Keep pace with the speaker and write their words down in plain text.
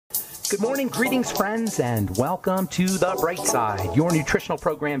Good morning, greetings, friends, and welcome to The Bright Side, your nutritional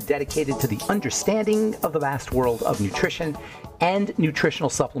program dedicated to the understanding of the vast world of nutrition and nutritional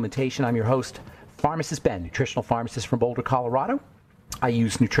supplementation. I'm your host, Pharmacist Ben, nutritional pharmacist from Boulder, Colorado. I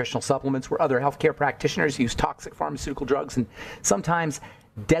use nutritional supplements where other healthcare practitioners use toxic pharmaceutical drugs and sometimes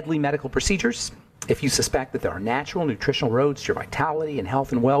deadly medical procedures. If you suspect that there are natural nutritional roads to your vitality and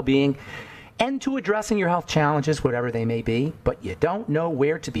health and well-being, and to addressing your health challenges, whatever they may be, but you don't know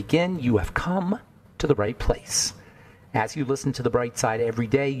where to begin, you have come to the right place. As you listen to The Bright Side every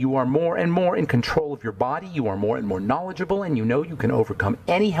day, you are more and more in control of your body, you are more and more knowledgeable, and you know you can overcome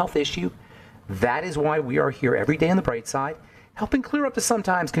any health issue. That is why we are here every day on The Bright Side, helping clear up the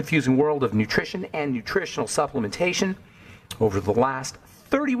sometimes confusing world of nutrition and nutritional supplementation. Over the last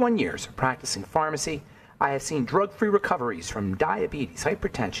 31 years of practicing pharmacy, I have seen drug-free recoveries from diabetes,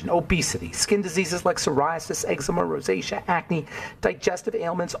 hypertension, obesity, skin diseases like psoriasis, eczema, rosacea, acne, digestive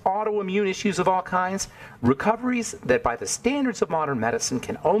ailments, autoimmune issues of all kinds. Recoveries that by the standards of modern medicine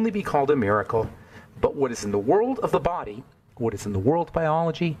can only be called a miracle. But what is in the world of the body, what is in the world of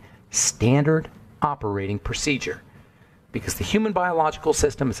biology, standard operating procedure. Because the human biological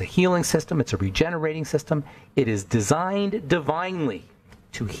system is a healing system, it's a regenerating system. It is designed divinely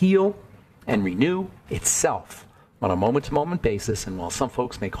to heal and renew itself on a moment-to-moment basis. And while some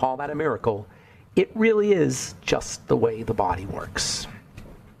folks may call that a miracle, it really is just the way the body works.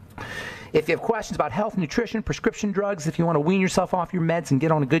 If you have questions about health, nutrition, prescription drugs, if you want to wean yourself off your meds and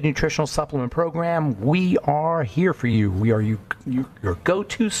get on a good nutritional supplement program, we are here for you. We are your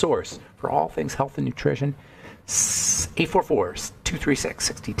go-to source for all things health and nutrition.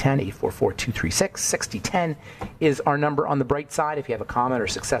 844-236-6010, 844-236-6010 is our number on The Bright Side. If you have a comment or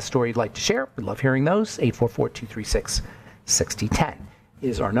success story you'd like to share, we'd love hearing those. 844-236-6010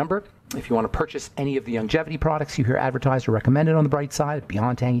 is our number. If you want to purchase any of the longevity products you hear advertised or recommended on The Bright Side,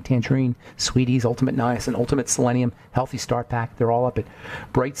 Beyond Tangy Tangerine, Sweeties, Ultimate Niacin, Ultimate Selenium, Healthy Start Pack, they're all up at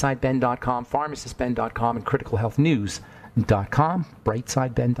brightsideben.com, pharmacistben.com, and criticalhealthnews.com,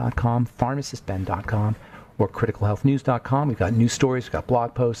 brightsideben.com, pharmacistben.com, or criticalhealthnews.com. We've got news stories, we've got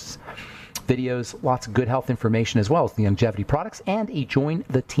blog posts, videos, lots of good health information, as well as the longevity products, and a Join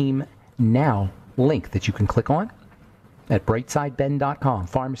the Team Now link that you can click on at brightsideben.com,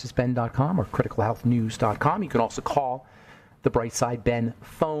 pharmacistben.com, or criticalhealthnews.com. You can also call the Brightside Ben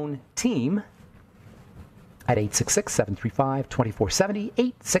phone team at 866-735-2470,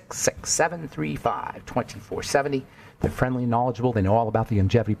 866-735-2470. They're friendly and knowledgeable. They know all about the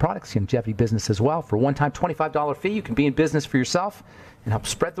longevity products, the longevity business as well. For a one-time $25 fee, you can be in business for yourself and help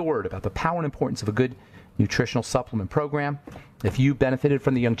spread the word about the power and importance of a good nutritional supplement program. If you benefited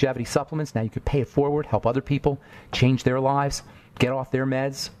from the longevity supplements, now you could pay it forward, help other people change their lives, get off their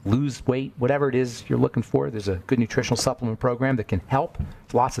meds, lose weight, whatever it is you're looking for. There's a good nutritional supplement program that can help.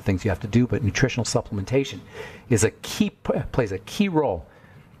 Lots of things you have to do, but nutritional supplementation is plays a key role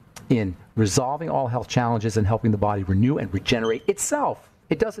in resolving all health challenges and helping the body renew and regenerate itself.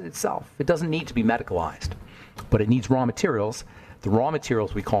 It does it itself. It doesn't need to be medicalized, but it needs raw materials. The raw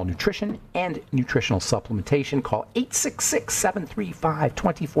materials we call nutrition and nutritional supplementation. Call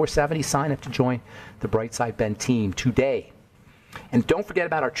 866-735-2470. Sign up to join the Brightside Ben team today. And don't forget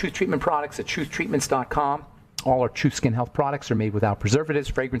about our Truth Treatment products at truthtreatments.com. All our Truth Skin Health products are made without preservatives,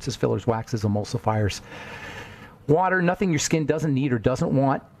 fragrances, fillers, waxes, emulsifiers, water, nothing your skin doesn't need or doesn't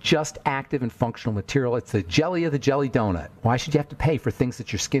want, just active and functional material. It's the jelly of the jelly donut. Why should you have to pay for things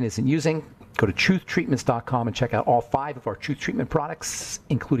that your skin isn't using? Go to truthtreatments.com and check out all 5 of our Truth Treatment products,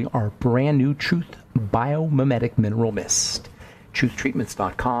 including our brand new Truth Biomimetic Mineral Mist.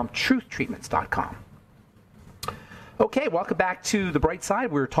 Truthtreatments.com, truthtreatments.com. Okay, welcome back to The Bright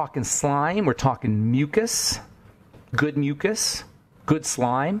Side. We're talking slime, we're talking mucus, good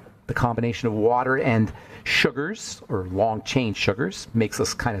slime. The combination of water and sugars, or long-chain sugars, makes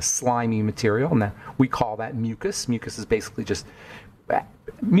us kind of slimy material, and we call that mucus. Mucus is basically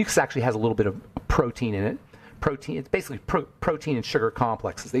mucus actually has a little bit of protein in it. It's basically protein and sugar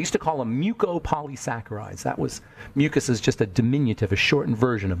complexes. They used to call them mucopolysaccharides. Mucus is just a diminutive, a shortened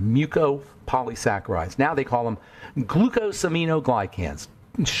version of mucopolysaccharides. Now they call them glucosaminoglycans,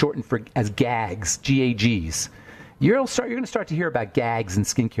 shortened as GAGs, GAGs. You're going to start to hear about GAGs in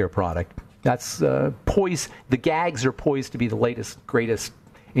skincare product. That's poised. The GAGs are poised to be the latest, greatest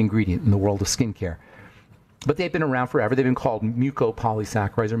ingredient in the world of skincare. But they've been around forever. They've been called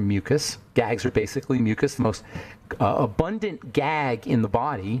mucopolysaccharides, or mucus. GAGs are basically mucus. The most abundant GAG in the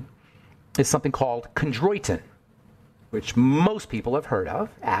body is something called chondroitin, which most people have heard of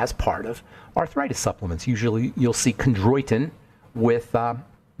as part of arthritis supplements. Usually you'll see chondroitin with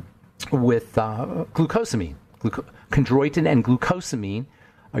glucosamine. Chondroitin and glucosamine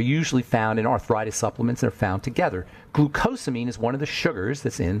are usually found in arthritis supplements and are found together. Glucosamine is one of the sugars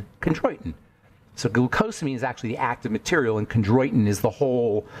that's in chondroitin. So glucosamine is actually the active material, and chondroitin is the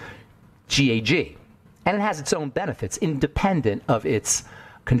whole GAG. And it has its own benefits independent of its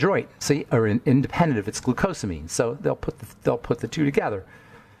chondroitin, or independent of its glucosamine. So they'll put the two together.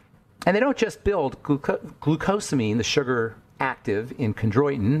 And they don't just build glucosamine, the sugar active in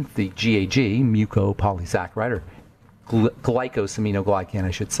chondroitin, the GAG, mucopolysaccharide, or glycosaminoglycan,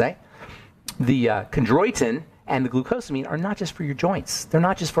 I should say. The chondroitin and the glucosamine are not just for your joints. They're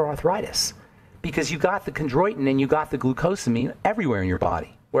not just for arthritis. Because you got the chondroitin and you got the glucosamine everywhere in your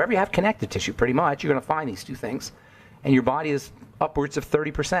body. Wherever you have connective tissue, pretty much, you're going to find these two things. And your body is upwards of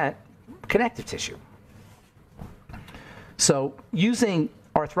 30% connective tissue. So using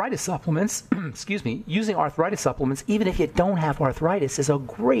arthritis supplements, using arthritis supplements, even if you don't have arthritis, is a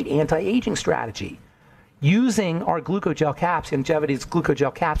great anti-aging strategy. Using our glucogel caps, Longevity's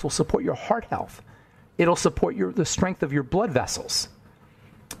glucogel caps, will support your heart health. It'll support the strength of your blood vessels.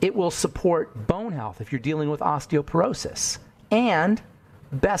 It will support bone health if you're dealing with osteoporosis. And,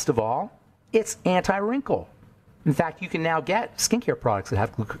 best of all, it's anti-wrinkle. In fact, you can now get skincare products that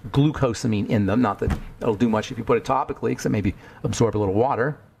have glucosamine in them. Not that it'll do much if you put it topically, except maybe absorb a little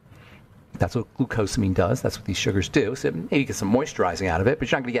water. That's what glucosamine does. That's what these sugars do. So maybe you get some moisturizing out of it,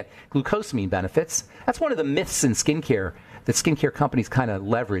 but you're not going to get glucosamine benefits. That's one of the myths in skincare that skincare companies kind of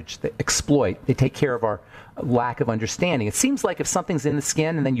leverage, they exploit. They take care of our lack of understanding. It seems like if something's in the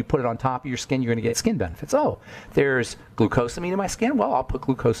skin and then you put it on top of your skin, you're going to get skin benefits. Oh, there's glucosamine in my skin? Well, I'll put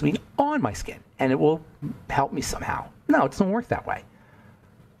glucosamine on my skin and it will help me somehow. No, it doesn't work that way.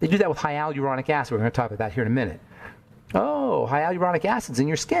 They do that with hyaluronic acid. We're going to talk about that here in a minute. Oh, hyaluronic acid's in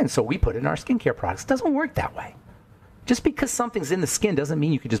your skin, so we put it in our skincare products. It doesn't work that way. Just because something's in the skin doesn't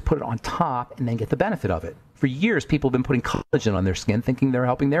mean you can just put it on top and then get the benefit of it. For years, people have been putting collagen on their skin thinking they're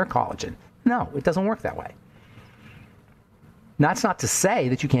helping their collagen. No, it doesn't work that way. That's not to say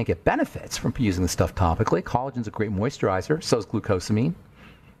that you can't get benefits from using the stuff topically. Collagen's a great moisturizer. So is glucosamine.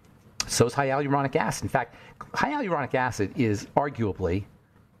 So is hyaluronic acid. In fact, hyaluronic acid is arguably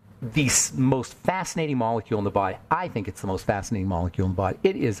the most fascinating molecule in the body. I think it's the most fascinating molecule in the body.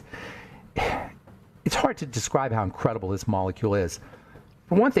 It's hard to describe how incredible this molecule is.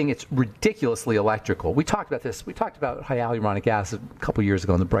 For one thing, it's ridiculously electrical. We talked about this. We talked about hyaluronic acid a couple years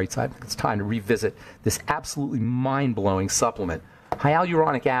ago on the bright side. It's time to revisit this absolutely mind-blowing supplement.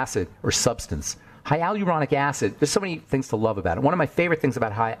 Hyaluronic acid, or substance. Hyaluronic acid, there's so many things to love about it. One of my favorite things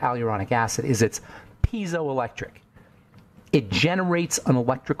about hyaluronic acid is it's piezoelectric. It generates an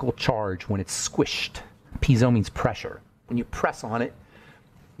electrical charge when it's squished. Piezo means pressure. When you press on it,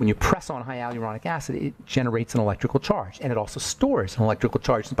 when you press on hyaluronic acid, it generates an electrical charge. And it also stores an electrical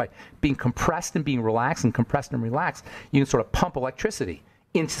charge. So by being compressed and being relaxed and compressed and relaxed, you can sort of pump electricity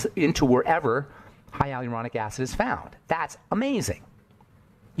into wherever hyaluronic acid is found. That's amazing.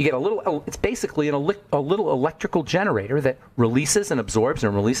 You get it's basically a little electrical generator that releases and absorbs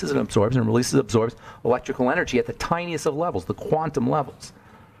and releases and absorbs and releases and absorbs electrical energy at the tiniest of levels, the quantum levels.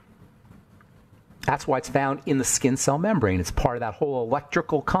 That's why it's found in the skin cell membrane. It's part of that whole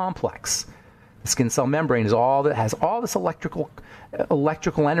electrical complex. The skin cell membrane is all that has all this electrical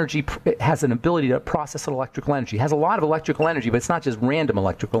energy. It has an ability to process electrical energy. It has a lot of electrical energy, but it's not just random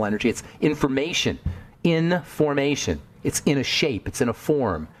electrical energy. It's information in formation. It's in a shape. It's in a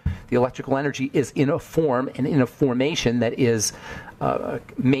form. The electrical energy is in a form and in a formation that is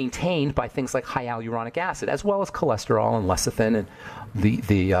maintained by things like hyaluronic acid, as well as cholesterol and lecithin and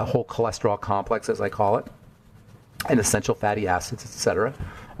the whole cholesterol complex, as I call it, and essential fatty acids, etc.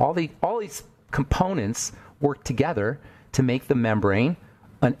 All these components work together to make the membrane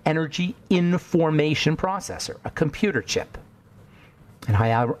an energy information processor, a computer chip. And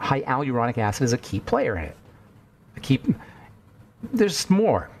hyaluronic acid is a key player in it. There's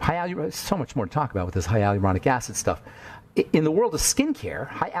more. So much more to talk about with this hyaluronic acid stuff. In the world of skincare,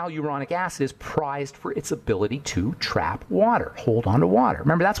 hyaluronic acid is prized for its ability to trap water, hold on to water.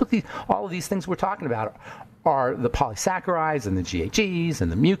 Remember, that's what all of these things we're talking about are the polysaccharides and the GAGs and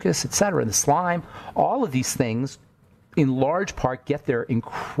the mucus, etc., and the slime. All of these things, in large part, get their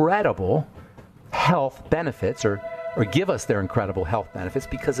incredible health benefits or give us their incredible health benefits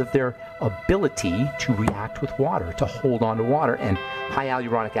because of their ability to react with water, to hold on to water. And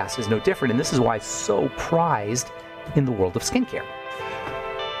hyaluronic acid is no different. And this is why it's so prized in the world of skincare.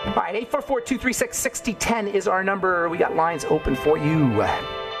 All right, 844-236-6010 is our number. We got lines open for you.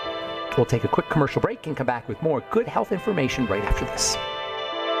 We'll take a quick commercial break and come back with more good health information right after this.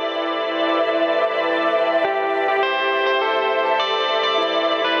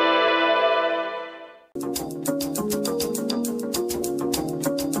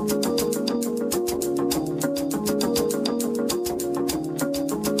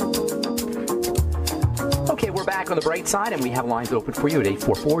 on the bright side, and we have lines open for you at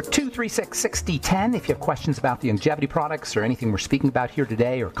 844-236-6010. If you have questions about the longevity products or anything we're speaking about here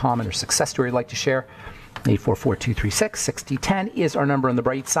today, or comment or success story you'd like to share, 844-236-6010 is our number on the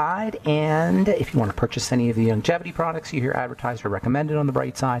bright side. And if you want to purchase any of the longevity products you hear advertised or recommended on the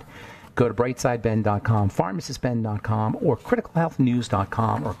bright side, go to brightsideben.com, pharmacistben.com, or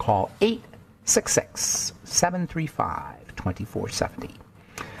criticalhealthnews.com, or call 866-735-2470.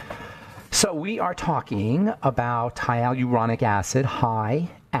 So we are talking about hyaluronic acid, hyaluronic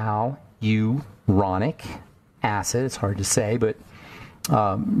acid. It's hard to say, but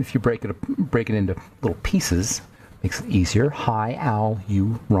if you break it into little pieces, it makes it easier.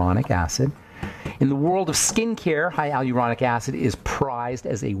 Hyaluronic acid. In the world of skincare, hyaluronic acid is prized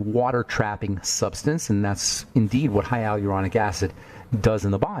as a water-trapping substance, and that's indeed what hyaluronic acid does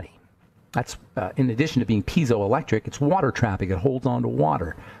in the body. That's in addition to being piezoelectric, it's water-trapping. It holds on to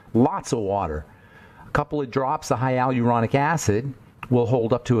water. Lots of water. A couple of drops of hyaluronic acid will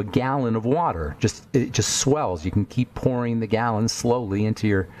hold up to a gallon of water. It just swells. You can keep pouring the gallons slowly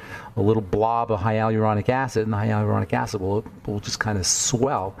into a little blob of hyaluronic acid, and the hyaluronic acid will just kind of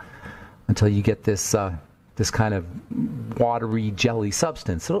swell until you get this kind of watery jelly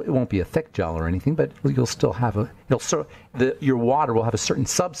substance. So it won't be a thick gel or anything, but you'll still have your water will have a certain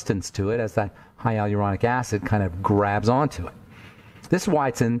substance to it as that hyaluronic acid kind of grabs onto it. This is why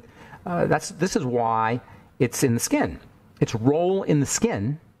it's in. This is why it's in the skin. Its role in the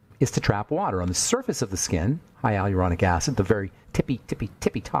skin is to trap water on the surface of the skin. Hyaluronic acid, the very tippy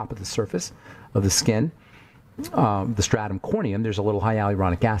top of the surface of the skin, the stratum corneum. There's a little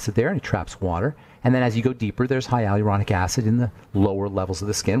hyaluronic acid there, and it traps water. And then as you go deeper, there's hyaluronic acid in the lower levels of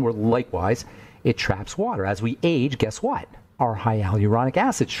the skin, where likewise it traps water. As we age, guess what? Our hyaluronic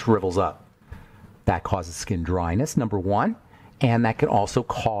acid shrivels up. That causes skin dryness, number one. And that can also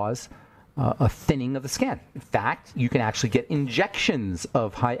cause a thinning of the skin. In fact, you can actually get injections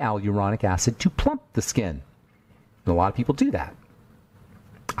of hyaluronic acid to plump the skin. And a lot of people do that.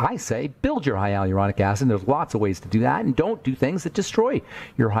 I say build your hyaluronic acid. There's lots of ways to do that. And don't do things that destroy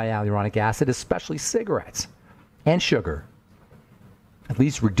your hyaluronic acid, especially cigarettes and sugar. At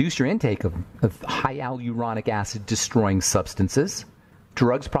least reduce your intake of hyaluronic acid destroying substances.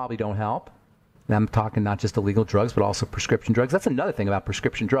 Drugs probably don't help. And I'm talking not just illegal drugs, but also prescription drugs. That's another thing about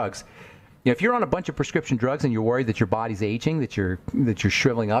prescription drugs. If you're on a bunch of prescription drugs and you're worried that your body's aging, that you're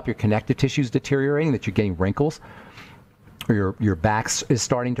shriveling up, your connective tissue's deteriorating, that you're getting wrinkles, or your back is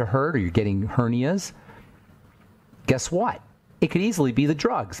starting to hurt, or you're getting hernias, guess what? It could easily be the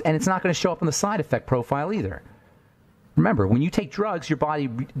drugs, and it's not going to show up on the side effect profile either. Remember, when you take drugs, your body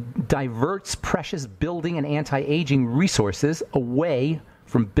diverts precious building and anti-aging resources away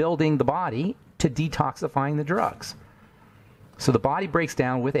from building the body to detoxifying the drugs. So the body breaks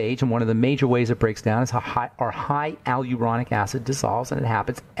down with age, and one of the major ways it breaks down is how our hyaluronic acid dissolves, and it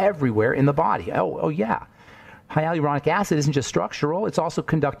happens everywhere in the body. Oh yeah. Hyaluronic acid isn't just structural, it's also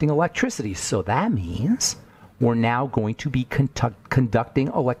conducting electricity. So that means we're now going to be conducting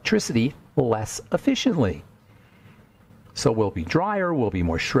electricity less efficiently. So we'll be drier, we'll be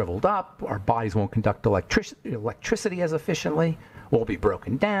more shriveled up, our bodies won't conduct electricity as efficiently, we'll be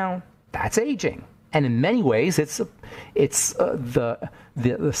broken down. That's aging. And in many ways, it's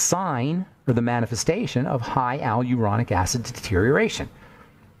the sign or the manifestation of hyaluronic acid deterioration.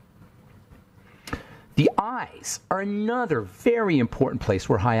 The eyes are another very important place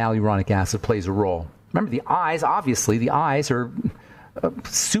where hyaluronic acid plays a role. Remember, the eyes are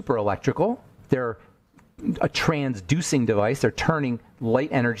super electrical. They're a transducing device. They're turning light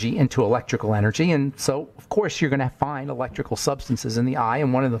energy into electrical energy. And so, of course, you're going to find electrical substances in the eye.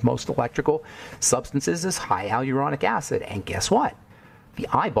 And one of the most electrical substances is hyaluronic acid. And guess what? The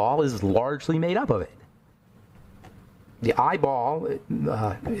eyeball is largely made up of it. The eyeball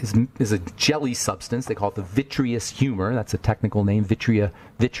is a jelly substance. They call it the vitreous humor. That's a technical name.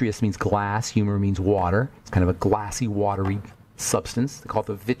 Vitreous means glass. Humor means water. It's kind of a glassy, watery substance. They call it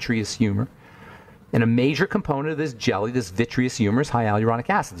the vitreous humor. And a major component of this jelly, this vitreous humor, is hyaluronic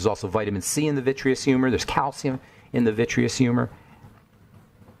acid. There's also vitamin C in the vitreous humor. There's calcium in the vitreous humor,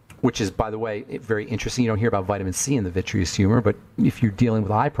 which is, by the way, very interesting. You don't hear about vitamin C in the vitreous humor, but if you're dealing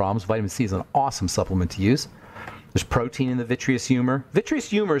with eye problems, vitamin C is an awesome supplement to use. There's protein in the vitreous humor. Vitreous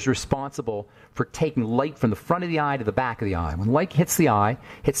humor is responsible for taking light from the front of the eye to the back of the eye. When light hits the eye,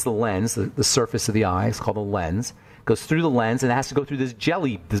 hits the lens, the surface of the eye, it's called the lens, goes through the lens, and it has to go through this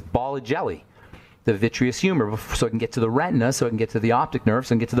ball of jelly, the vitreous humor, so it can get to the retina, so it can get to the optic nerve,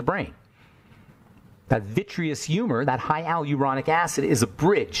 so it can get to the brain. That vitreous humor, that hyaluronic acid, is a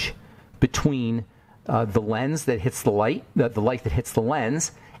bridge between the lens that hits the light that hits the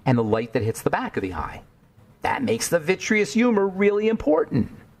lens, and the light that hits the back of the eye. That makes the vitreous humor really important.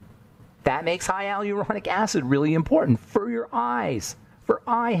 That makes high hyaluronic acid really important for your eyes, for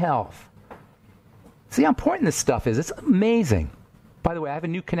eye health. See how important this stuff is? It's amazing. By the way, I have a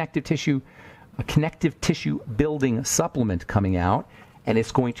new connective tissue building supplement coming out, and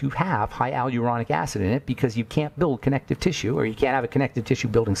it's going to have high hyaluronic acid in it because you can't build connective tissue, or you can't have a connective tissue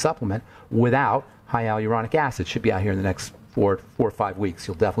building supplement without high hyaluronic acid. It should be out here in the next 4 or 5 weeks.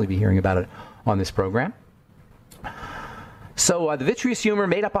 You'll definitely be hearing about it on this program. So the vitreous humor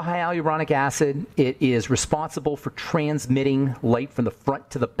made up of high hyaluronic acid. It is responsible for transmitting light from the front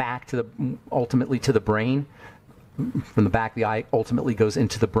to the back to ultimately to the brain. From the back of the eye ultimately goes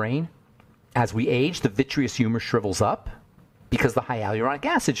into the brain. As we age, the vitreous humor shrivels up because the high hyaluronic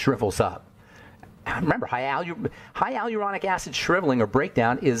acid shrivels up. Remember, high hyaluronic acid shriveling or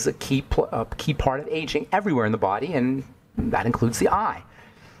breakdown is a key part of aging everywhere in the body, and that includes the eye.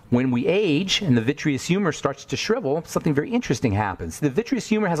 When we age and the vitreous humor starts to shrivel, something very interesting happens. The vitreous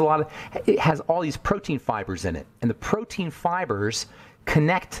humor has all these protein fibers in it, and the protein fibers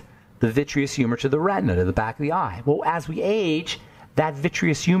connect the vitreous humor to the retina, to the back of the eye. Well, as we age, that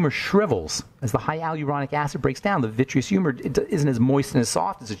vitreous humor shrivels. As the high hyaluronic acid breaks down, the vitreous humor isn't as moist and as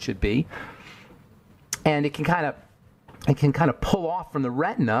soft as it should be, and it can kind of pull off from the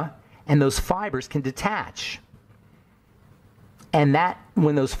retina, and those fibers can detach. And that,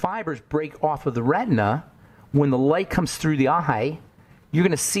 when those fibers break off of the retina, when the light comes through the eye, you're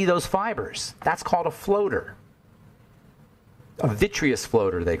going to see those fibers. That's called a floater. A vitreous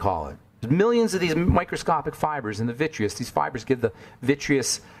floater, they call it. There's millions of these microscopic fibers in the vitreous. These fibers give the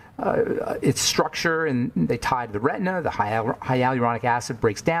vitreous its structure, and they tie to the retina. The high hyaluronic acid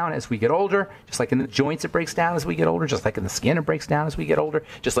breaks down as we get older. Just like in the joints, it breaks down as we get older. Just like in the skin, it breaks down as we get older.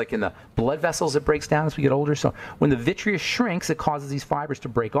 Just like in the blood vessels, it breaks down as we get older. So when the vitreous shrinks, it causes these fibers to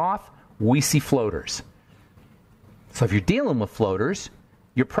break off. We see floaters. So if you're dealing with floaters,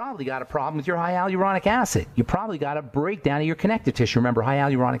 you probably got a problem with your high hyaluronic acid. You probably got a breakdown of your connective tissue. Remember, high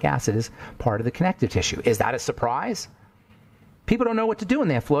hyaluronic acid is part of the connective tissue. Is that a surprise? People don't know what to do when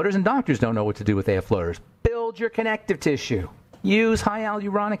they have floaters, and doctors don't know what to do when they have floaters. Build your connective tissue. Use high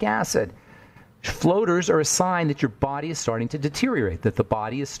hyaluronic acid. Floaters are a sign that your body is starting to deteriorate, that the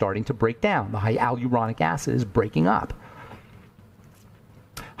body is starting to break down. The high hyaluronic acid is breaking up.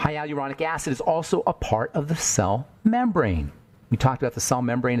 High hyaluronic acid is also a part of the cell membrane. We talked about the cell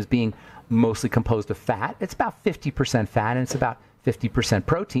membrane as being mostly composed of fat. It's about 50% fat, and it's about 50%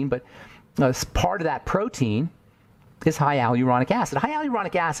 protein, but as part of that protein is high hyaluronic acid. High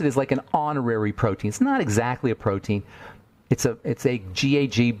hyaluronic acid is like an honorary protein. It's not exactly a protein. It's a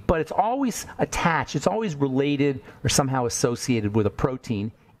GAG, but it's always attached. It's always related or somehow associated with a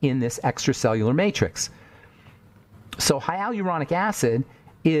protein in this extracellular matrix. So high hyaluronic acid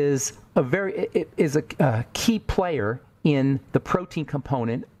is a key player in the protein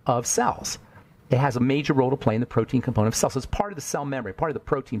component of cells. It has a major role to play in the protein component of cells. So it's part of the cell membrane, part of the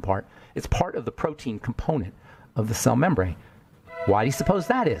protein part. It's part of the protein component of the cell membrane. Why do you suppose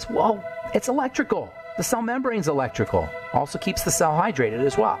that is? Well, it's electrical. The cell membrane's electrical. Also keeps the cell hydrated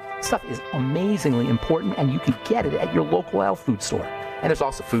as well. This stuff is amazingly important, and you can get it at your local health food store. And there's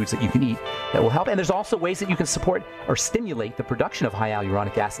also foods that you can eat that will help. And there's also ways that you can support or stimulate the production of high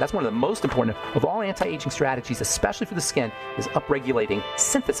hyaluronic acid. That's one of the most important of all anti-aging strategies, especially for the skin, is upregulating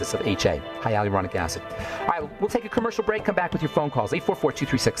synthesis of HA, high hyaluronic acid. All right, we'll take a commercial break, come back with your phone calls.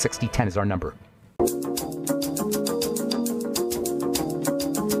 844-236-6010 is our number.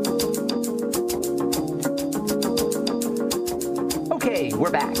 Okay, we're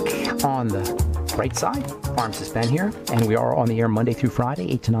back on the Bright Side. Pharmacist Ben here, and we are on the air Monday through Friday,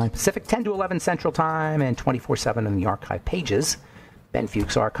 8 to 9 Pacific, 10 to 11 Central Time, and 24/7 in the archive pages,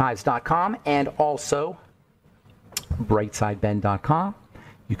 benfuchsarchives.com, and also brightsideben.com.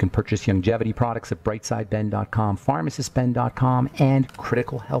 You can purchase longevity products at brightsideben.com, pharmacistben.com, and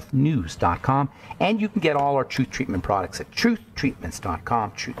criticalhealthnews.com, and you can get all our truth treatment products at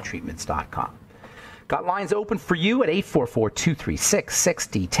truthtreatments.com, truthtreatments.com. Got lines open for you at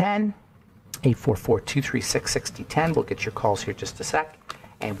 844-236-6010. 844-236-6010. We'll get your calls here just a sec.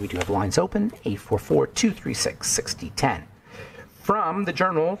 And we do have lines open, 844-236-6010. From the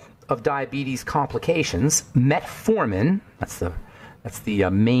Journal of Diabetes Complications, metformin, that's the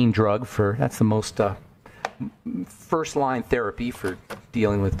main drug that's the most first line therapy for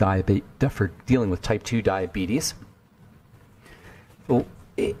dealing with type 2 diabetes. Well,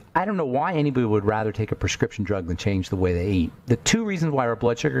 I don't know why anybody would rather take a prescription drug than change the way they eat. The two reasons why our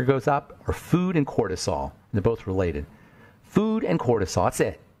blood sugar goes up are food and cortisol. They're both related. Food and cortisol, that's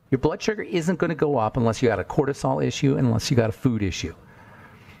it. Your blood sugar isn't going to go up unless you got a cortisol issue and unless you got a food issue.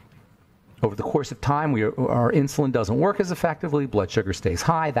 Over the course of time, our insulin doesn't work as effectively. Blood sugar stays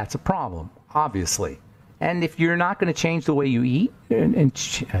high. That's a problem, obviously. And if you're not going to change the way you eat and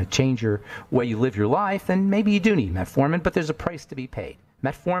change your way you live your life, then maybe you do need metformin, but there's a price to be paid.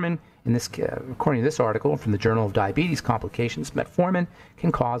 Metformin, according to this article from the Journal of Diabetes Complications, metformin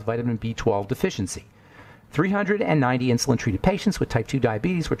can cause vitamin B12 deficiency. 390 insulin-treated patients with type 2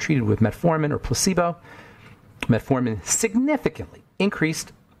 diabetes were treated with metformin or placebo. Metformin significantly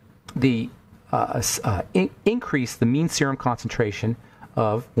increased the mean serum concentration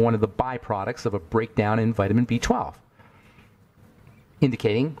of one of the byproducts of a breakdown in vitamin B12,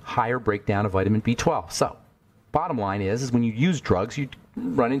 indicating higher breakdown of vitamin B12. So, bottom line is when you use drugs, you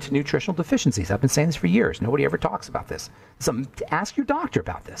run into nutritional deficiencies. I've been saying this for years. Nobody ever talks about this. So ask your doctor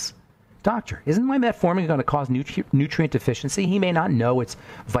about this. Doctor, isn't my metformin going to cause nutrient deficiency? He may not know it's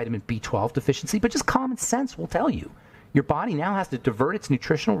vitamin B12 deficiency, but just common sense will tell you. Your body now has to divert its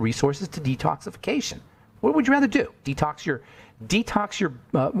nutritional resources to detoxification. What would you rather do? Detox your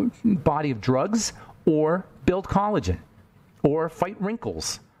body of drugs, or build collagen, or fight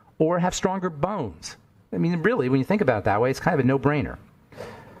wrinkles, or have stronger bones? I mean, really, when you think about it that way, it's kind of a no-brainer.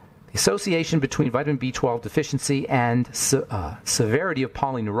 The association between vitamin B12 deficiency and severity of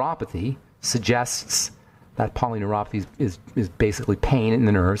polyneuropathy suggests that polyneuropathy is basically pain in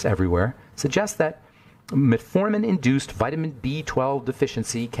the nerves everywhere, suggests that metformin-induced vitamin B12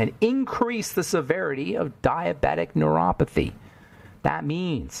 deficiency can increase the severity of diabetic neuropathy. That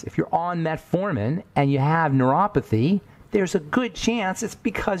means if you're on metformin and you have neuropathy, there's a good chance it's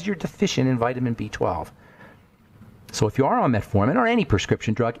because you're deficient in vitamin B12. So if you are on metformin or any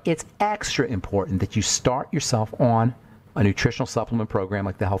prescription drug, it's extra important that you start yourself on a nutritional supplement program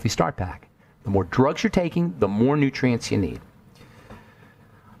like the Healthy Start Pack. The more drugs you're taking, the more nutrients you need.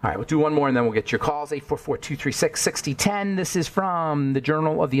 All right, we'll do one more and then we'll get your calls. 844-236-6010. This is from the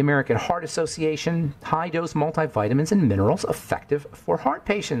Journal of the American Heart Association. High-dose multivitamins and minerals effective for heart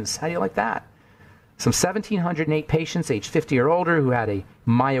patients. How do you like that? Some 1,708 patients aged 50 or older who had a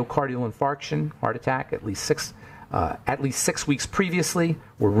myocardial infarction, heart attack, at least 6 weeks previously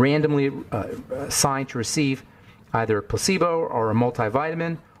were randomly assigned to receive either a placebo or a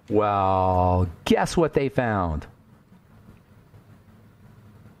multivitamin. Well, guess what they found?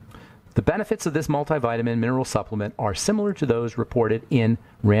 The benefits of this multivitamin mineral supplement are similar to those reported in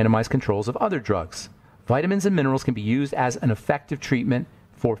randomized controls of other drugs. Vitamins and minerals can be used as an effective treatment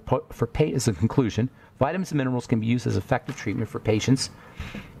as a conclusion. Vitamins and minerals can be used as effective treatment for patients,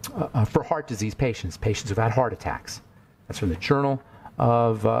 for heart disease patients who've had heart attacks. That's from the Journal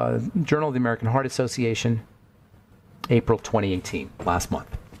of the American Heart Association, April 2018, last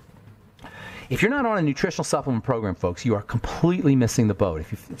month. If you're not on a nutritional supplement program, folks, you are completely missing the boat.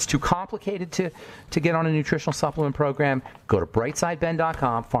 If it's too complicated to get on a nutritional supplement program, go to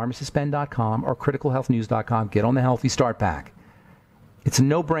brightsideben.com, pharmacistben.com, or criticalhealthnews.com. Get on the Healthy Start Pack. It's a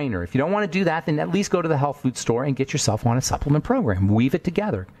no-brainer. If you don't want to do that, then at least go to the health food store and get yourself on a supplement program. Weave it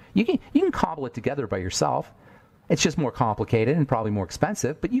together. You can cobble it together by yourself. It's just more complicated and probably more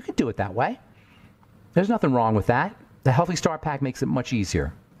expensive, but you can do it that way. There's nothing wrong with that. The Healthy Start Pack makes it much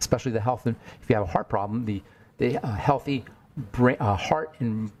easier, especially the health. If you have a heart problem, the Healthy Heart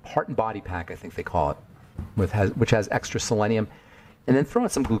and Body Pack, I think they call it, which has extra selenium, and then throw in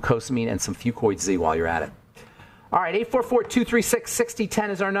some glucosamine and some Fucoid Z while you're at it. All right, 844-236-6010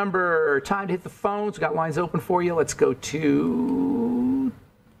 is our number. Time to hit the phones. We've got lines open for you. Let's go to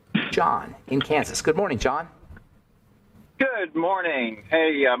John in Kansas. Good morning, John. Good morning.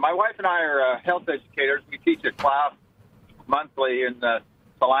 Hey, my wife and I are health educators. We teach a class monthly in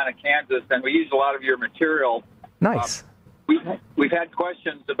Salina, Kansas, and we use a lot of your material. Nice. We've had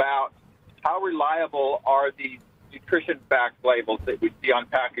questions about how reliable are these nutrition fact labels that we see on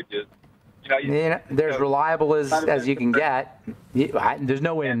packages. They're as reliable as you can get. There's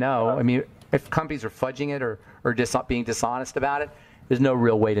no way to know. I mean, if companies are fudging it or just not being dishonest about it, there's no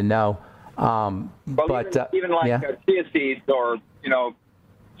real way to know. Even like chia seeds or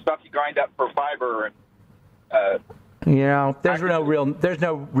stuff you grind up for fiber and. There's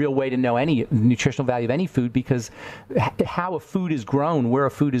no real way to know any nutritional value of any food, because how a food is grown, where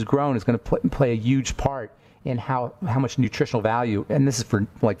a food is grown, is going to play a huge part in how much nutritional value, and this is for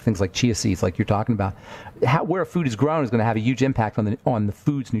things like chia seeds, like you're talking about. Where a food is grown is going to have a huge impact on the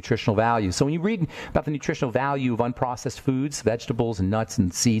food's nutritional value. So when you read about the nutritional value of unprocessed foods, vegetables and nuts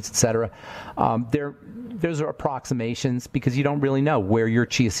and seeds, etc., those are approximations, because you don't really know where your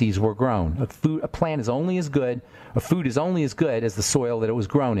chia seeds were grown. A food is only as good as the soil that it was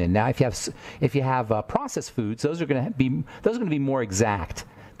grown in. Now, if you have processed foods, those are going to be more exact.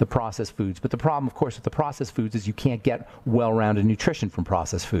 the processed foods. But the problem, of course, with the processed foods is you can't get well-rounded nutrition from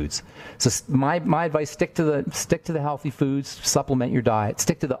processed foods. So my advice, stick to the healthy foods, supplement your diet,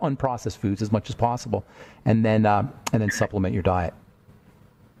 stick to the unprocessed foods as much as possible, and then supplement your diet.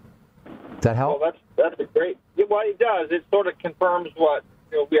 Does that help? Well, that's a great. Well, it does. It sort of confirms what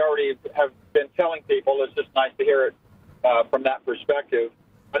we already have been telling people. It's just nice to hear it from that perspective.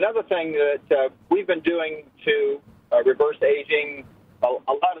 Another thing that we've been doing to reverse aging, a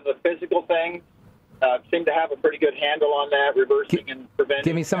lot of the physical things seem to have a pretty good handle on that, reversing and preventing.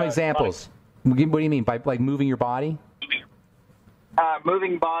 Give me some examples. What do you mean by like moving your body?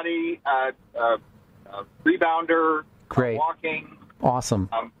 Moving body, rebounder, great, walking. Awesome.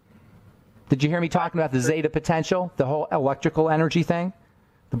 Did you hear me talking about the zeta potential, the whole electrical energy thing?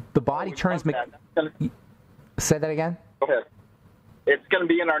 The body turns. Say that again. Go ahead. It's going to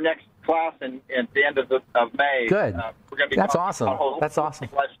be in our next class at the end of May. Good. We're going to be That's awesome. That's awesome.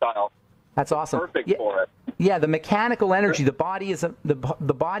 Lifestyle. That's awesome. Perfect for it. Yeah, the mechanical energy. The body the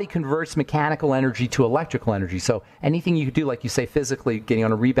body converts mechanical energy to electrical energy. So anything you do, like you say, physically, getting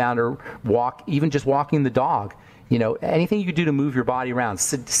on a rebounder, walk, even just walking the dog. Anything you could do to move your body around.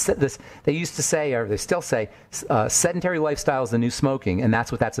 They used to say, or they still say, sedentary lifestyle is the new smoking, and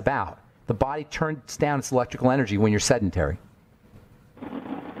that's what that's about. The body turns down its electrical energy when you're sedentary.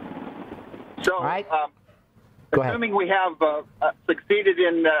 So, all right? Assuming we have succeeded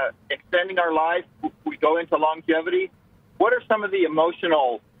in extending our life, we go into longevity. What are some of the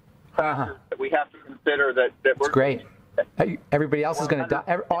emotional factors that we have to consider that we're... It's great. Everybody else is going to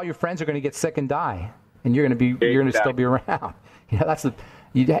die. All your friends are going to get sick and die. And you're going to still be around. That's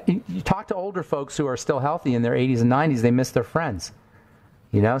you talk to older folks who are still healthy in their 80s and 90s. They miss their friends.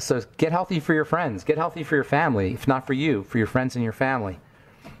 So get healthy for your friends. Get healthy for your family. If not for you, for your friends and your family.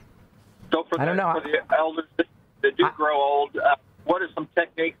 So for the elders that do grow old, what are some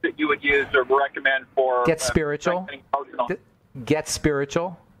techniques that you would use or recommend for get spiritual? Get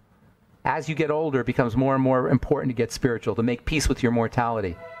spiritual. As you get older, it becomes more and more important to get spiritual, to make peace with your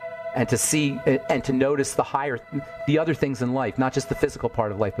mortality. And to see and to notice the other things in life, not just the physical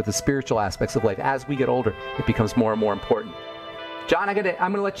part of life, but the spiritual aspects of life. As we get older, it becomes more and more important. John, I'm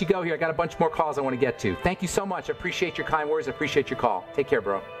gonna let you go here. I got a bunch more calls I want to get to. Thank you so much. I appreciate your kind words. I appreciate your call. Take care,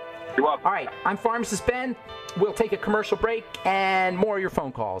 bro. You're welcome. All right, I'm Pharmacist Ben. We'll take a commercial break and more of your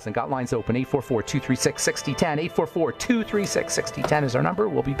phone calls. And got lines open, 844-236-6010. 844-236-6010 is our number.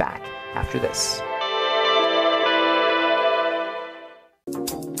 We'll be back after this.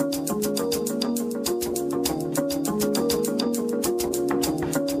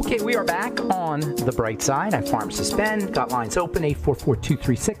 Okay, we are back on the bright side. I'm Pharmacist Ben. Got lines open.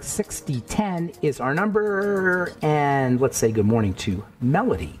 844-236-6010 is our number. And let's say good morning to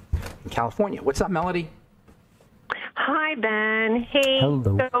Melody in California. What's up, Melody? Hi, Ben. Hey.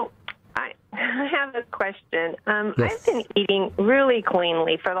 Hello. So I have a question. Yes. I've been eating really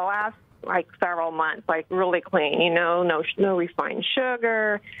cleanly for the last several months, really clean. No refined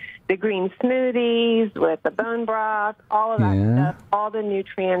sugar, the green smoothies with the bone broth, all of that stuff, all the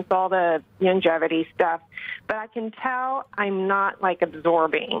nutrients, all the longevity stuff. But I can tell I'm not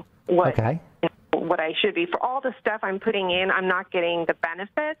absorbing what I should be. For all the stuff I'm putting in, I'm not getting the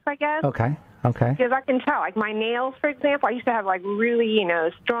benefits, I guess. Okay. Because I can tell, my nails, for example, I used to have really,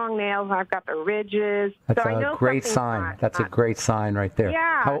 strong nails, and I've got the ridges. That's so I know a great sign. That's a great sign right there.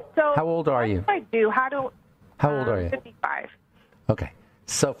 Yeah. How old are you? What do I do? How old are you? 55. Okay.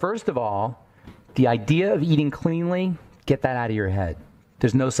 So first of all, the idea of eating cleanly, get that out of your head.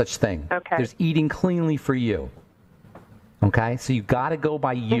 There's no such thing. Okay. There's eating cleanly for you. Okay? So you got to go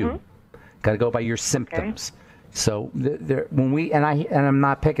by you. Mm-hmm. Got to go by your symptoms. Okay. So I'm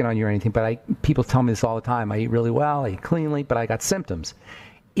not picking on you or anything, but people tell me this all the time. I eat really well, I eat cleanly, but I got symptoms.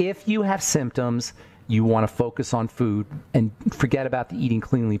 If you have symptoms, you want to focus on food and forget about the eating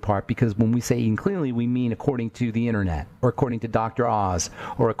cleanly part, because when we say eating cleanly, we mean according to the internet, or according to Dr. Oz,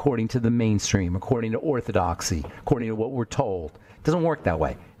 or according to the mainstream, according to orthodoxy, according to what we're told. It doesn't work that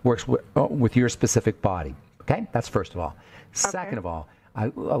way. It works with your specific body. Okay? That's first of all. Okay. Second of all, I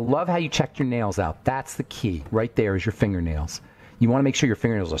love how you checked your nails out. That's the key. Right there is your fingernails. You want to make sure your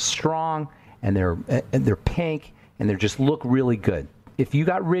fingernails are strong and they're pink and they just look really good. If you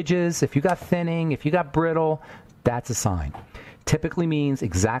got ridges, if you got thinning, if you got brittle, that's a sign. Typically means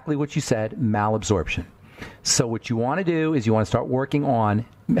exactly what you said, malabsorption. So what you want to do is you want to start working on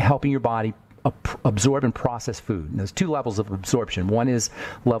helping your body absorb and process food. And there's two levels of absorption. One is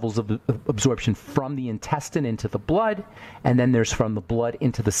levels of absorption from the intestine into the blood, and then there's from the blood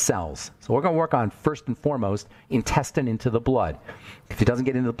into the cells. So we're going to work on, first and foremost, intestine into the blood. If it doesn't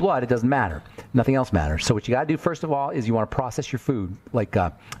get into the blood, it doesn't matter. Nothing else matters. So what you got to do, first of all, is you want to process your food, like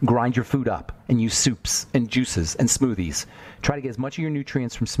grind your food up and use soups and juices and smoothies. Try to get as much of your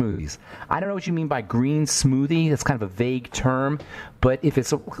nutrients from smoothies. I don't know what you mean by green smoothie. That's kind of a vague term. But if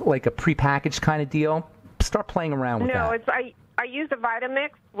it's like a prepackaged kind of deal, start playing around with that. No, I use a Vitamix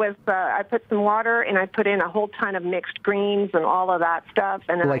with, I put some water and I put in a whole ton of mixed greens and all of that stuff.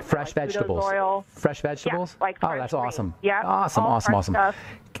 And then like fresh vegetables. Oil. Fresh vegetables? Yeah, like oh, that's awesome. Yeah. Awesome. Stuff.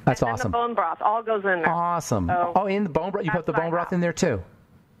 That's and awesome. Then the bone broth all goes in there. Awesome. So in the bone broth, you put the bone broth in there too?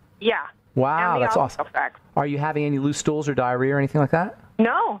 Yeah. Wow, that's awesome. Effects. Are you having any loose stools or diarrhea or anything like that?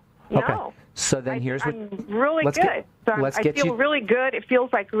 No. Okay. No. So then here's what... I'm really good. I feel really good. It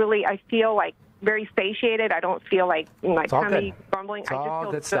feels like I feel like very satiated. I don't feel like my tummy grumbling. It's I just all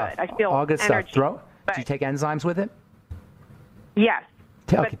feel good stuff. I feel all good energy. stuff. Do you take enzymes with it? Yes.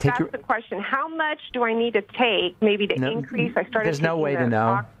 Okay, but that's the question. How much do I need to take maybe to increase? There's no way to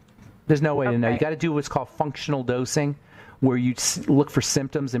know. There's no way to know. You got to do what's called functional dosing, where you look for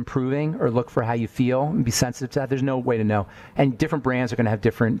symptoms improving or look for how you feel and be sensitive to that. There's no way to know. And different brands are going to have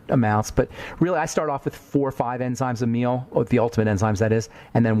different amounts. But really, I start off with 4 or 5 enzymes a meal, or the ultimate enzymes, that is,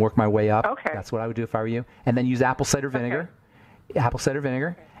 and then work my way up. Okay. That's what I would do if I were you. And then use apple cider vinegar. Apple cider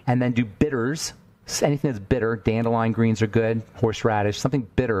vinegar. And then do bitters. Anything that's bitter, dandelion greens are good, horseradish, something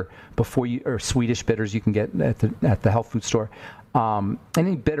bitter before you, or Swedish bitters you can get at the health food store.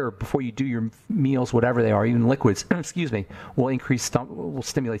 Anything bitter before you do your meals, whatever they are, even liquids, excuse me, will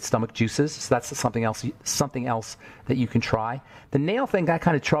stimulate stomach juices. So that's something else that you can try. The nail thing, that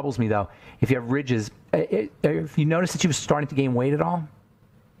kind of troubles me though. If you have ridges, if you notice that you were starting to gain weight at all?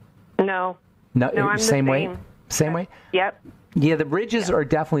 No. No, I'm same the weight? Same weight? Yep. Yeah, the ridges are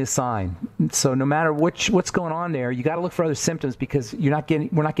definitely a sign. So no matter what's going on there, you got to look for other symptoms, because we're not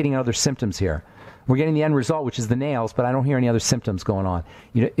getting other symptoms here. We're getting the end result, which is the nails, but I don't hear any other symptoms going on.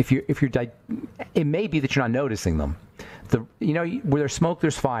 You know, it may be that you're not noticing them. Where there's smoke,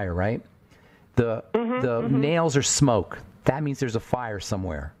 there's fire, right? The nails are smoke. That means there's a fire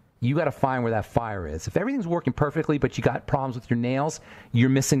somewhere. You got to find where that fire is. If everything's working perfectly, but you got problems with your nails, you're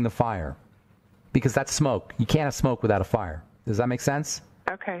missing the fire, because that's smoke. You can't have smoke without a fire. Does that make sense?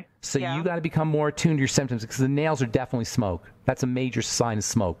 Okay. So you got to become more attuned to your symptoms, because the nails are definitely smoke. That's a major sign of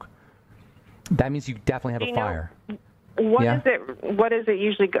smoke. That means you definitely have a fire. What is it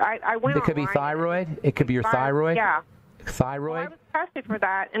usually? I went It could be thyroid. It could be your thyroid. Yeah. Thyroid. Well, I was tested for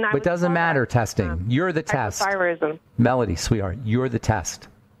that, and but it doesn't matter testing. You're the test. Hypothyroidism. Melody, sweetheart, you're the test.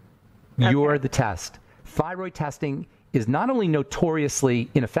 You're the test. Thyroid testing is not only notoriously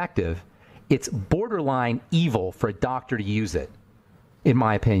ineffective, it's borderline evil for a doctor to use it, in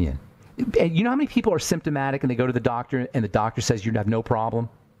my opinion. And you know how many people are symptomatic and they go to the doctor and the doctor says you have no problem?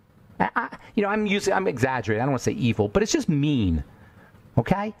 I'm exaggerating. I don't want to say evil, but it's just mean.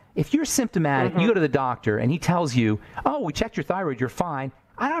 Okay? If you're symptomatic, you go to the doctor and he tells you, "Oh, we checked your thyroid, you're fine."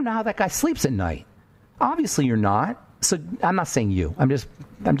 I don't know how that guy sleeps at night. Obviously, you're not. So I'm not saying you. I'm just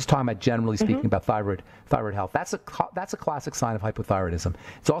talking about generally speaking about thyroid health. That's a classic sign of hypothyroidism.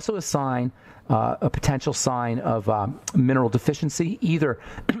 It's also a sign, a potential sign of mineral deficiency, either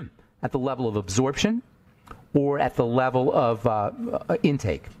at the level of absorption or at the level of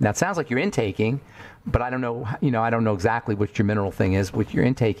intake. Now it sounds like you're intaking, but I don't know. I don't know exactly what your mineral thing is, what you're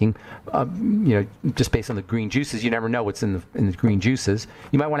intaking. Just based on the green juices, you never know what's in the green juices.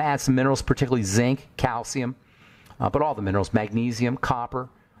 You might want to add some minerals, particularly zinc, calcium. But all the minerals, magnesium, copper,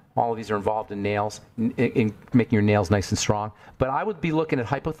 all of these are involved in nails, in making your nails nice and strong. But I would be looking at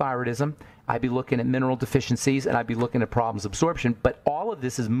hypothyroidism, I'd be looking at mineral deficiencies, and I'd be looking at problems of absorption. But all of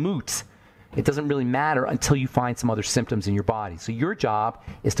this is moot. It doesn't really matter until you find some other symptoms in your body. So your job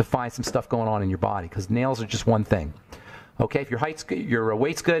is to find some stuff going on in your body, because nails are just one thing. Okay, if your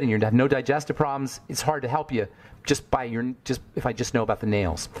weight's good and you have no digestive problems, it's hard to help you just if I just know about the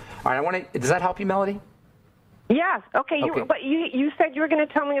nails. All right, does that help you, Melody? Yes. Okay. But you said you were going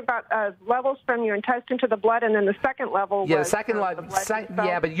to tell me about levels from your intestine to the blood, and then the second level. Yeah, the second level. But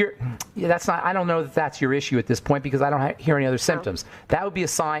that's not. I don't know that that's your issue at this point, because I don't hear any other symptoms. That would be a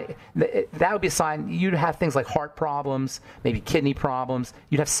sign. That would be a sign you'd have things like heart problems, maybe kidney problems.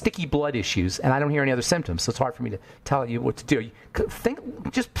 You'd have sticky blood issues, and I don't hear any other symptoms. So it's hard for me to tell you what to do.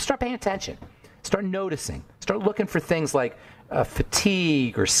 Just start paying attention. Start noticing. Start looking for things like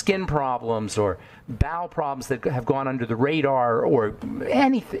fatigue or skin problems or bowel problems that have gone under the radar, or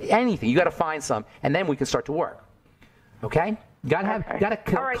anything. You got to find some, and then we can start to work. Okay?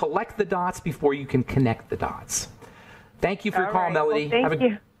 Collect the dots before you can connect the dots. Thank you for your call, Melody.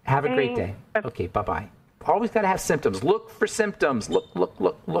 Well, have a great day. Okay, bye-bye. Always got to have symptoms. Look for symptoms.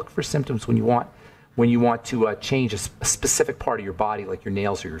 Look for symptoms when you want to change a specific part of your body, like your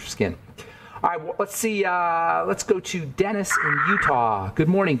nails or your skin. All right, well, let's see. Let's go to Dennis in Utah. Good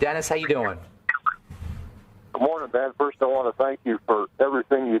morning, Dennis. How you doing? Good morning, Ben. First, I want to thank you for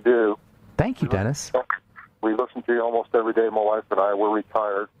everything you do. Thank you, Dennis. We listen to you almost every day. My wife and I, we're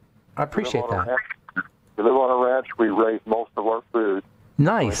retired. I appreciate that. We live on a ranch. We raise most of our food.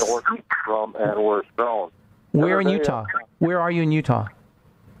 Nice. We know where it's from and where it's grown. Where in Utah? Where are you in Utah?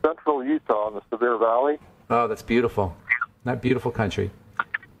 Central Utah in the Sevier Valley. Oh, that's beautiful. That beautiful country.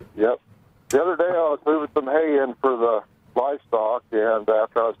 Yep. The other day I was moving some hay in for the livestock, and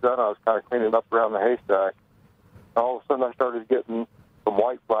after I was done, I was kind of cleaning up around the haystack. All of a sudden I started getting some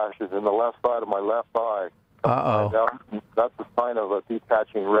white flashes in the left side of my left eye. Uh-oh. That's a sign of a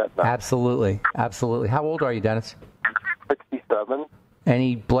detaching retina. Absolutely. How old are you, Dennis? 67.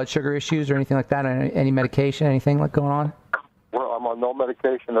 Any blood sugar issues or anything like that? Any medication, anything like going on? Well, I'm on no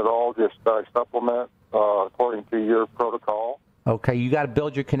medication at all, just supplement according to your protocol. Okay, you got to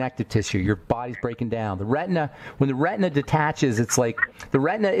build your connective tissue. Your body's breaking down. The retina, when the retina detaches, it's like the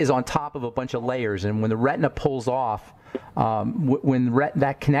retina is on top of a bunch of layers, and when the retina pulls off,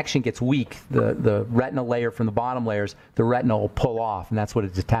 that connection gets weak, the retina layer from the bottom layers, the retina will pull off, and that's what a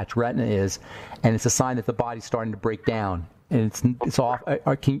detached retina is, and it's a sign that the body's starting to break down, and it's off.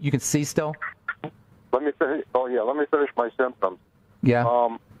 You can see still? Let me finish. Oh yeah, let me finish my symptoms. Yeah.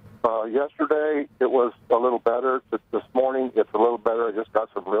 Yesterday it was a little better. This morning it's a little better. I just got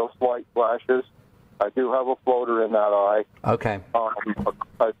some real slight flashes. I do have a floater in that eye. Okay.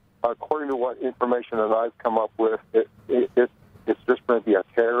 According to what information that I've come up with, it's just going to be a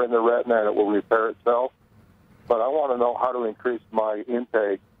tear in the retina and it will repair itself. But I want to know how to increase my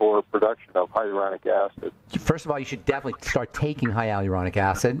intake for production of hyaluronic acid. First of all, you should definitely start taking high hyaluronic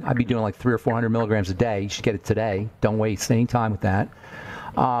acid. I'd be doing like 300 or 400 milligrams a day. You should get it today. Don't waste any time with that.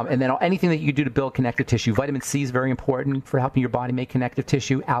 And then anything that you can do to build connective tissue. Vitamin C is very important for helping your body make connective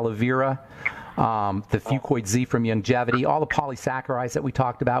tissue. Aloe vera, the Fuchs Z from Longevity, all the polysaccharides that we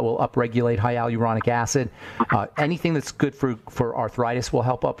talked about will upregulate high hyaluronic acid. Anything that's good for arthritis will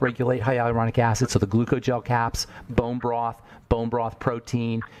help upregulate high hyaluronic acid. So the glucogel caps, bone broth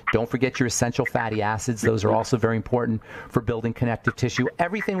protein. Don't forget your essential fatty acids. Those are also very important for building connective tissue.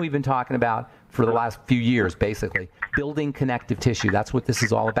 Everything we've been talking about for the last few years, basically. Building connective tissue. That's what this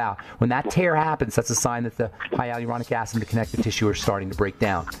is all about. When that tear happens, that's a sign that the high hyaluronic acid and the connective tissue are starting to break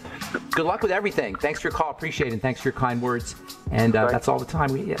down. Good luck with everything. Thanks for your call. Appreciate it. And thanks for your kind words. And that's all the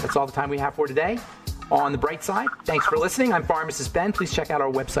time we have for today. On the bright side, thanks for listening. I'm Pharmacist Ben. Please check out our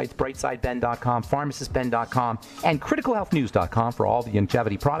websites, brightsideben.com, pharmacistben.com, and criticalhealthnews.com for all the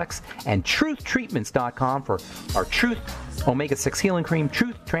longevity products, and truthtreatments.com for our Truth Omega-6 Healing Cream,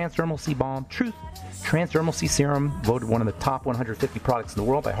 Truth Transdermal C Balm, Truth Transdermal C Serum, voted one of the top 150 products in the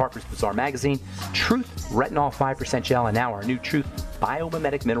world by Harper's Bazaar Magazine, Truth Retinol 5% Gel, and now our new Truth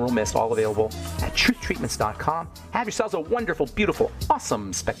Biomimetic Mineral Mist, all available at truthtreatments.com. Have yourselves a wonderful, beautiful,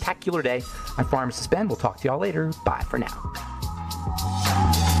 awesome, spectacular day. I'm Pharmacist Ben. We'll talk to y'all later. Bye for now.